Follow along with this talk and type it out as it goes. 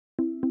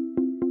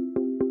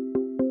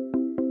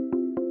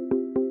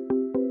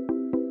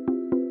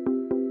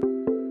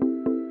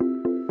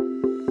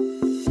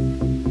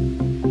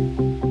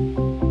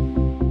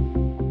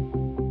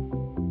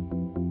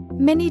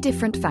Many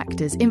different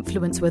factors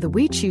influence whether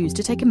we choose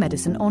to take a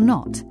medicine or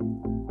not.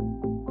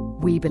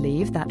 We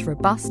believe that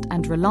robust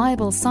and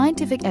reliable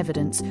scientific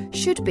evidence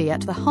should be at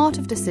the heart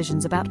of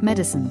decisions about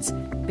medicines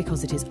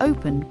because it is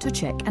open to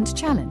check and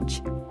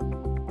challenge.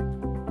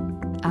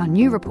 Our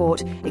new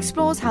report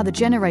explores how the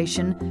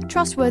generation,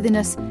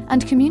 trustworthiness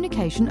and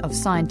communication of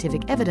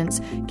scientific evidence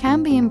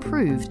can be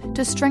improved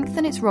to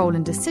strengthen its role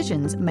in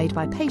decisions made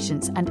by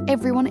patients and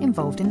everyone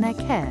involved in their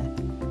care.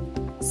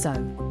 So,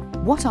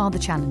 what are the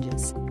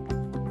challenges?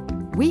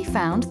 We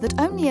found that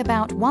only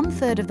about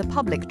 1/3 of the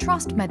public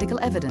trust medical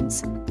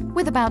evidence,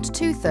 with about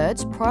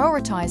 2/3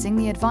 prioritising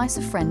the advice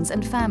of friends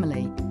and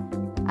family,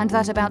 and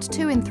that about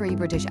 2 in 3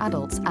 British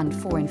adults and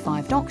 4 in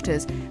 5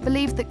 doctors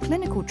believe that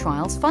clinical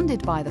trials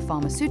funded by the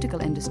pharmaceutical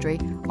industry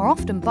are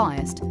often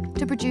biased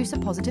to produce a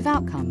positive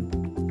outcome.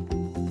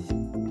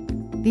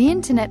 The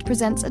internet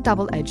presents a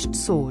double-edged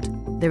sword.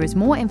 There is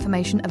more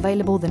information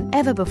available than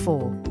ever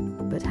before,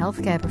 but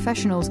healthcare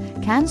professionals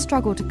can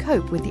struggle to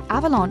cope with the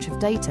avalanche of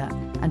data,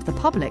 and the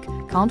public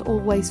can't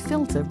always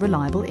filter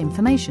reliable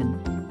information.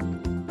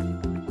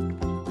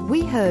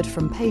 We heard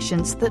from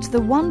patients that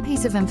the one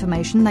piece of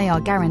information they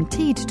are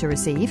guaranteed to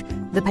receive,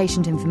 the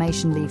patient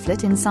information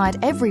leaflet inside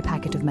every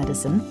packet of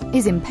medicine,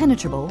 is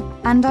impenetrable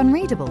and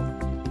unreadable.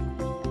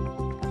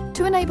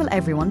 To enable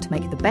everyone to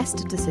make the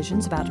best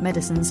decisions about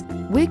medicines,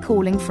 we're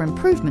calling for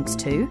improvements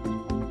to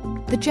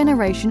the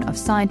generation of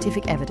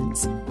scientific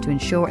evidence to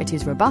ensure it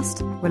is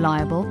robust,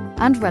 reliable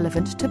and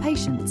relevant to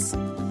patients.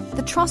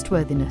 The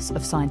trustworthiness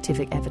of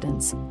scientific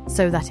evidence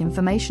so that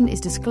information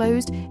is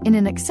disclosed in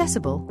an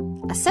accessible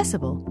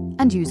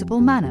and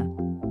usable manner,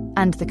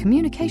 and the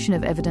communication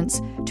of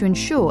evidence to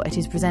ensure it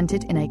is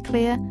presented in a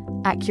clear,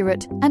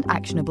 accurate and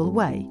actionable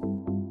way.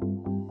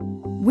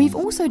 We've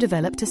also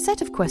developed a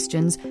set of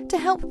questions to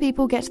help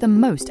people get the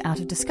most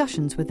out of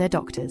discussions with their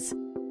doctors.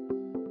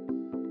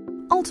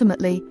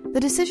 Ultimately,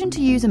 the decision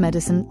to use a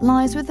medicine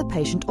lies with the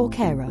patient or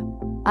carer.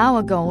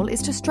 Our goal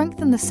is to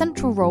strengthen the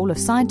central role of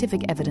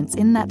scientific evidence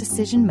in that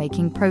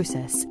decision-making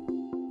process,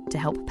 to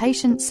help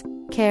patients,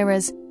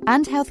 carers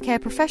and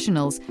healthcare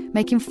professionals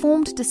make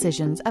informed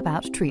decisions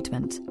about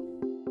treatment.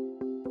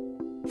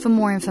 For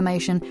more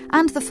information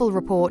and the full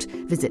report,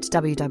 visit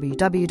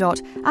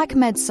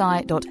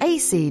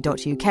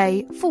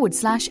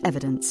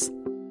www.acmedsci.ac.uk/evidence.